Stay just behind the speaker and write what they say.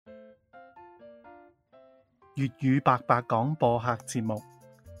粵語白白講播客節目，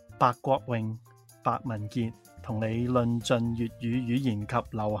白國榮、白文傑同你論盡粵語語言及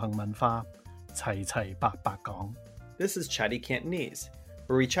流行文化，齊齊白白講。This is Chatty Cantonese,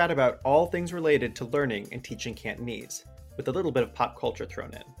 where we chat about all things related to learning and teaching Cantonese, with a little bit of pop culture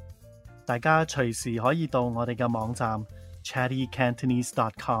thrown in. 大家隨時可以到我哋嘅網站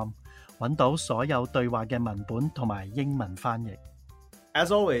chattycantonese.com 揾到所有對話嘅文本同埋英文翻譯。As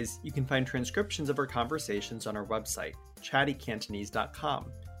always, you can find transcriptions of our conversations on our website, chattycantonese.com,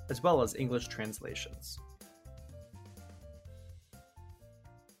 as well as English translations.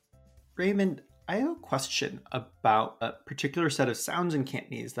 Raymond, I have a question about a particular set of sounds in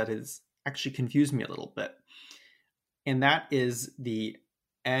Cantonese that has actually confused me a little bit. And that is the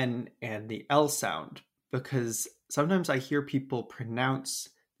N and the L sound, because sometimes I hear people pronounce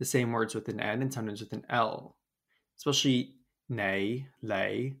the same words with an N and sometimes with an L, especially nay,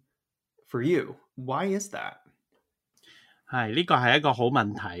 lay, for you. Why is that? 係呢個係一個好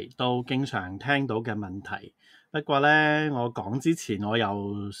問題，都經常聽到嘅問題。不過呢，我講之前我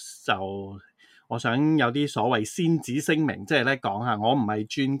想有啲所謂先旨聲明，即係咧講下，我唔係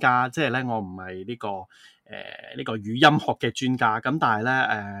專家，即係咧我唔係呢個語音學嘅專家。咁但係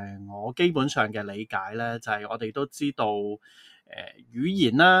咧我基本上嘅理解咧，就係我哋都知道語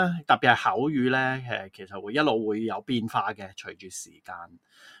言啦，特別係口語咧，其實會一路會有變化嘅，隨住時間。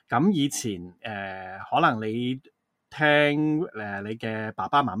咁以前可能你聽你嘅爸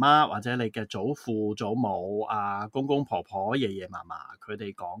爸媽媽或者你嘅祖父祖母啊、公公婆婆、爺爺嫲嫲佢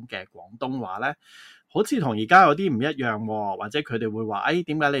哋講嘅廣東話咧，好似同而家有啲唔一樣喎，或者佢哋會話點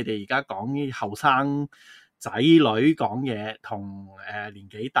解你哋而家講啲後生仔女講嘢同年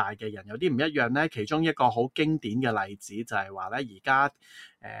紀大嘅人有啲唔一樣咧？其中一個好經典嘅例子就係話咧，而家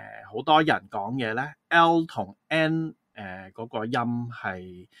好多人講嘢咧 L 同 N嗰個音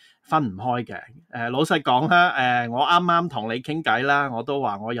係分唔開嘅。老實講啦，我啱啱同你傾偈啦，我都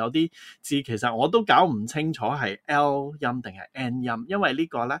話我有啲字其實我都搞唔清楚係 L 音定係 N 音，因為呢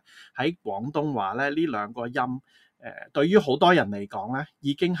個咧喺廣東話咧呢兩個音對於好多人嚟講咧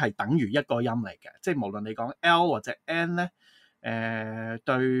已經係等於一個音嚟嘅，即係無論你講 L 或者 N 咧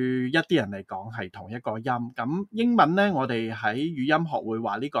對一啲人嚟講係同一個音。咁英文咧，我哋喺語音學會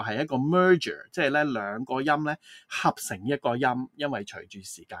話呢個係一個 merger， 即係咧兩個音咧合成一個音，因為隨住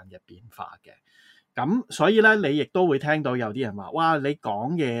時間嘅變化嘅。咁所以咧，你亦都會聽到有啲人話：哇，你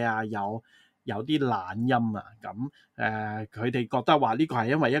講嘢啊有啲懶音啊。咁佢哋覺得話呢個係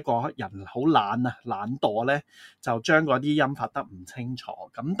因為一個人好懶啊、懶惰咧，就將嗰啲音發得唔清楚。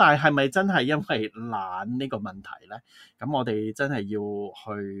咁但係咪真係因為懶呢個問題咧？咁我哋真係要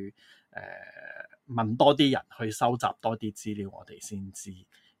去問多啲人，去收集多啲資料，我哋先知。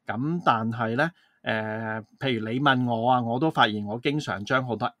咁但係咧譬如你問我啊，我都發現我經常將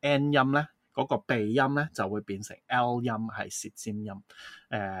好多 N 音咧嗰個鼻音咧就會變成 L 音，係舌尖音。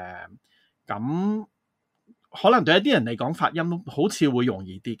咁可能對一啲人嚟講發音好似會容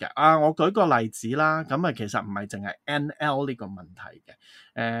易啲嘅。我舉個例子啦，咁其實唔係淨係 NL 呢個問題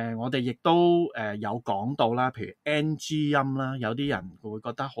嘅。我哋亦都有講到啦，譬如 NG 音啦，有啲人會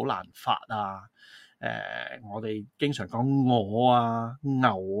覺得好難發啊。我哋經常講我啊、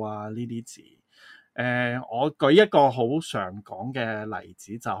牛啊呢啲字。我舉一個好常講嘅例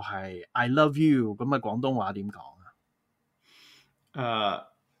子就係 I love you， 咁廣東話點講啊？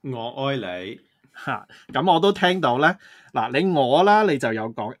我愛你。咁我都聽到咧。嗱，你我啦，你就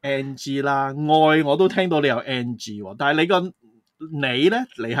有講 NG 啦，愛我都聽到你有 NG 喎，但係你咧，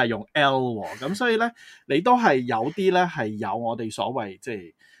你係用 L 喎，咁所以咧，你都係有啲咧係有我哋所謂即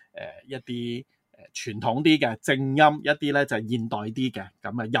係一啲傳統啲嘅正音，一啲咧就係現代啲嘅，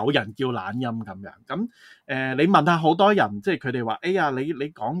咁有人叫懶音咁樣。咁你問下好多人，即係佢哋話：哎呀，你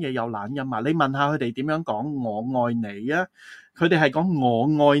講嘢有懶音啊！你問下佢哋點樣講我愛你啊？佢哋係講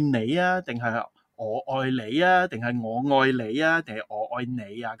我愛你啊，定係我愛你啊，定係我愛你啊，定係我愛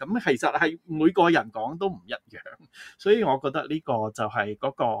你啊？咁其實係每個人講都唔一樣，所以我覺得呢個就係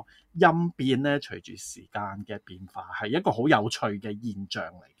嗰個音變咧，隨住時間嘅變化係一個好有趣嘅現象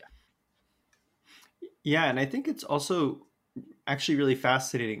嚟嘅。Yeah, and I think it's also actually really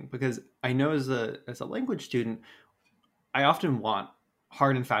fascinating because I know as a language student, I often want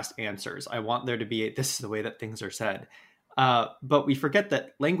hard and fast answers. I want there to be this is the way that things are said. But we forget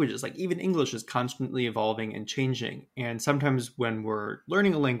that languages, like even English, is constantly evolving and changing. And sometimes when we're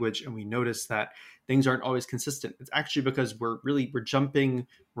learning a language and we notice that things aren't always consistent, it's actually because we're jumping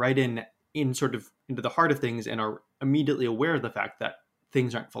right in sort of into the heart of things and are immediately aware of the fact that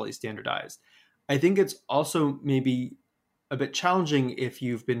things aren't fully standardized. I think it's also maybe a bit challenging if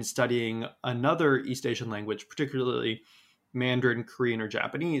you've been studying another East Asian language, particularly Mandarin, Korean, or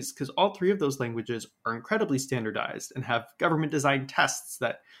Japanese, because all three of those languages are incredibly standardized and have government designed tests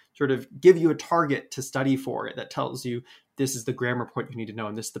that sort of give you a target to study for it that tells you this is the grammar point you need to know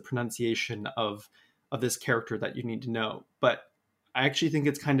and this is the pronunciation of this character that you need to know. But I actually think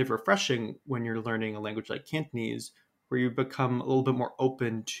it's kind of refreshing when you're learning a language like Cantonese, where you become a little bit more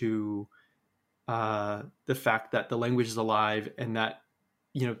open to the fact that the language is alive and that,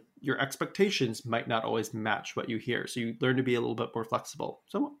 you know, your expectations might not always match what you hear. So you learn to be a little bit more flexible.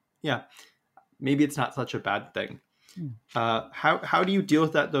 So yeah, maybe it's not such a bad thing. How do you deal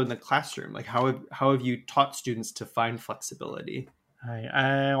with that though in the classroom? Like how have you taught students to find flexibility?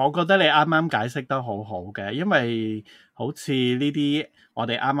 係我覺得你啱啱解釋得好好嘅，因為好似呢啲我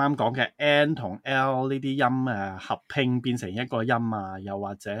哋啱啱講嘅 N 同 L 呢啲音合拼變成一個音啊，又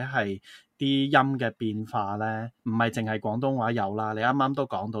或者係啲音嘅變化咧，唔係淨係廣東話有啦，你啱啱都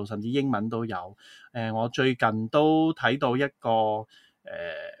講到，甚至英文都有。我最近都睇到一個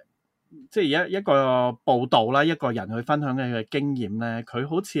即係一個報道啦，一個人去分享嘅經驗咧，佢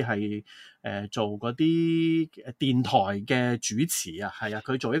好似係做嗰啲電台嘅主持啊，係啊，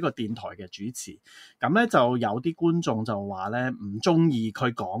佢做一個電台嘅主持，咁咧就有啲觀眾就話咧唔中意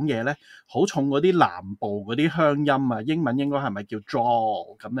佢講嘢咧，好重嗰啲南部嗰啲鄉音啊，英文應該係咪叫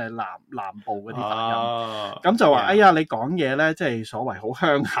drawl 咁咧南部嗰啲發音，咁就話哎呀你講嘢咧即係所謂好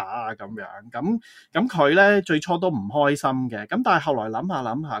鄉下啊咁樣，咁佢咧最初都唔開心嘅，咁但係後來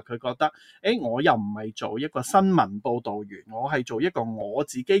諗下，佢覺得我又唔係做一個新聞報導員，我係做一個我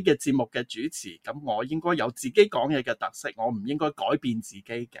自己嘅節目嘅主持，咁我應該有自己講嘢嘅特色，我唔應該改變自己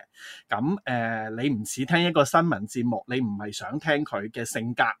嘅。咁你唔似聽一個新聞節目，你唔係想聽佢嘅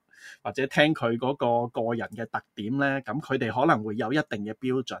性格或者聽佢嗰個人嘅特點咧，咁佢哋可能會有一定嘅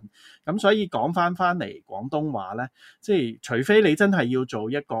標準。咁所以講翻嚟廣東話咧，即係除非你真係要做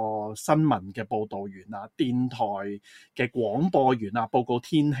一個新聞嘅報導員啊、電台嘅廣播員啊、報告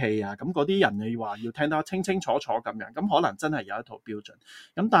天氣啊，咁嗰啲人你話要聽得清清楚楚咁樣，咁可能真係有一套標準。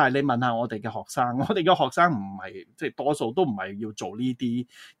咁但係你問下我哋嘅學生，我哋嘅學生唔係即係多數都唔係要做呢啲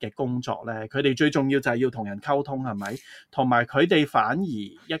嘅工作咧，佢哋最重要就係要同人溝通係咪？同埋佢哋反而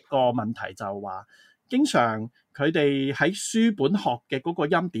一個問題就話，經常佢哋喺書本學嘅嗰個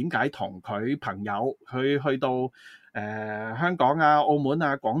音點解同佢朋友佢去到香港啊、澳門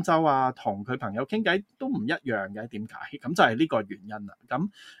啊、廣州啊，同佢朋友傾偈都唔一樣嘅，點解？咁就係呢個原因啦。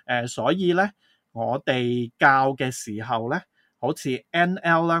咁所以咧，我哋教嘅時候咧，好似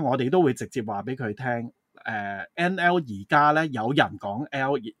NL 啦，我哋都會直接話俾佢聽。NL 而家咧有人講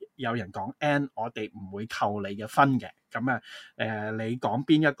L， 有人講 N， 我哋唔會扣你嘅分嘅。咁你講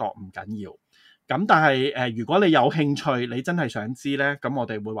邊一個唔緊要。咁但係如果你有興趣，你真係想知咧，咁我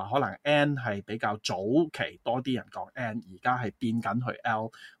哋會話可能 N 係比較早期多啲人講 N， 而家係變緊去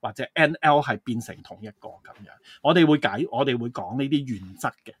L， 或者 NL 係變成同一個咁樣。我哋會講呢啲原則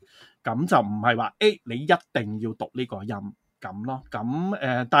嘅，咁就唔係話你一定要讀呢個音。咁咯，咁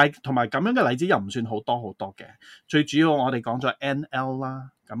但係同埋咁樣嘅例子又唔算好多嘅。最主要我哋講咗 NL 啦，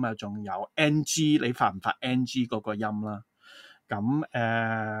咁仲有 NG， 你發唔發 NG 嗰個音啦？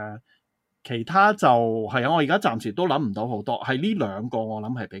咁其他就係我而家暫時都諗唔到好多，係呢兩個我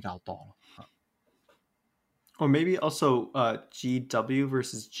諗係比較多。Or maybe also GW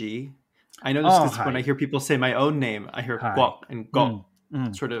versus G. I know this because when I hear people say my own name, I hear guok and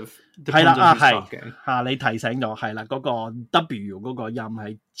gok。sort of depends on who's talking。你提醒咗，係啦，嗰個 W 嗰個音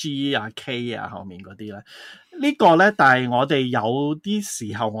係 G 啊 K 啊後面嗰啲咧，呢個咧，但係我哋有啲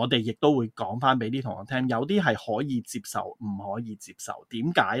時候我哋亦都會講翻俾啲同學聽，有啲係可以接受，唔可以接受。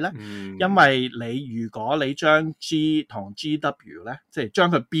點解咧？因為如果你將 G 同 GW 咧，即係將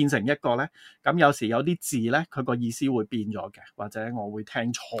佢變成一個咧，咁有時有啲字咧，佢個意思會變咗嘅，或者我會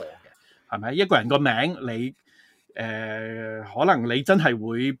聽錯嘅，係咪？一個人個名你可能你真係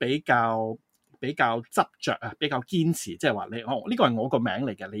會比較執着啊，比較堅持，即係話呢個係我個名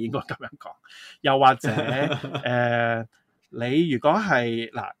嚟嘅，你應該咁樣講。又或者你如果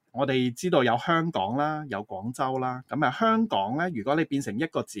係嗱，我哋知道有香港啦，有廣州啦，咁香港咧，如果你變成一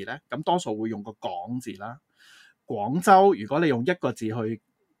個字咧，咁多數會用個港字啦。廣州如果你用一個字去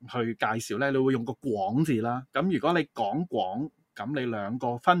介紹咧，你會用個廣字啦。咁如果你講廣，咁你兩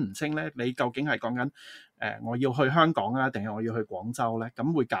個分唔清咧，你究竟係講緊我要去香港啊，定係我要去廣州咧？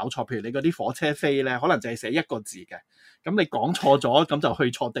咁會搞錯。譬如你嗰啲火車飛咧，可能就係寫一個字嘅，咁你講錯咗，咁就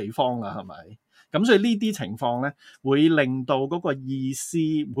去錯地方啦，係咪？咁所以呢啲情況咧，會令到嗰個意思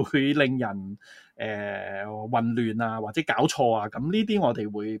會令人混亂啊，或者搞錯啊。咁呢啲我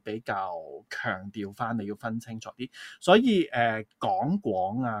哋會比較強調翻，你要分清楚啲。所以講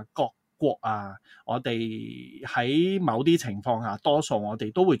廣啊，國啊，我哋喺某啲情況下，多數我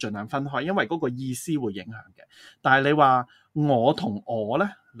哋都會盡量分開，因為嗰個意思會影響嘅。但係你話我同我咧，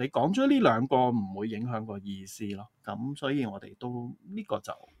你講咗呢兩個唔會影響個意思咯。咁所以我哋都呢、個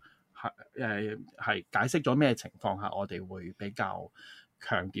就係解釋咗咩情況下我哋會比較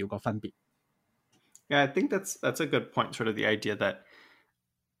強調個分別。Yeah, I think that's a good point. Sort of the idea that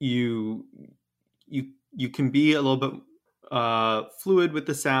you can be a little bit fluid with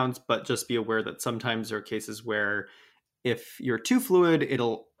the sounds, but just be aware that sometimes there are cases where if you're too fluid,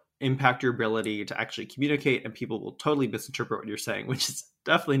 it'll impact your ability to actually communicate, and people will totally misinterpret what you're saying, which is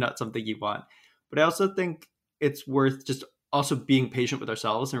definitely not something you want. But I also think it's worth just also being patient with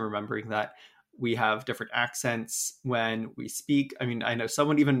ourselves and remembering that we have different accents when we speak. I mean, I know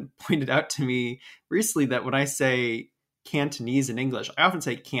someone even pointed out to me recently that when I say Cantonese in English, I often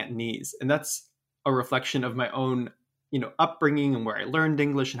say Cantonese, and that's a reflection of my own, upbringing and where I learned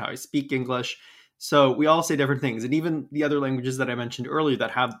English and how I speak English. So we all say different things. And even the other languages that I mentioned earlier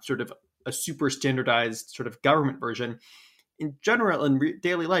that have sort of a super standardized sort of government version, in general, in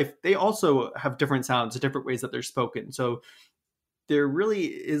daily life, they also have different sounds, different ways that they're spoken. So there really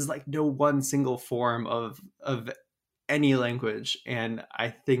is like no one single form of any language. And I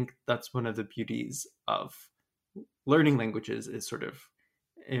think that's one of the beauties of learning languages, is sort of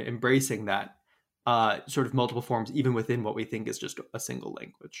embracing that sort of multiple forms, even within what we think is just a single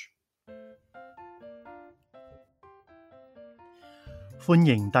language. 歡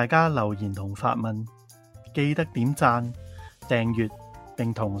迎大家留言同發問，記得點讚、訂閱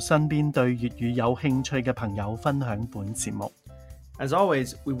並同身邊對粵語有興趣嘅朋友分享本節目。As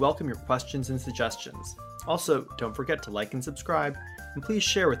always, we welcome your questions and suggestions. Also, don't forget to like and subscribe, and please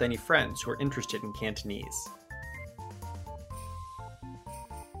share with any friends who are interested in Cantonese.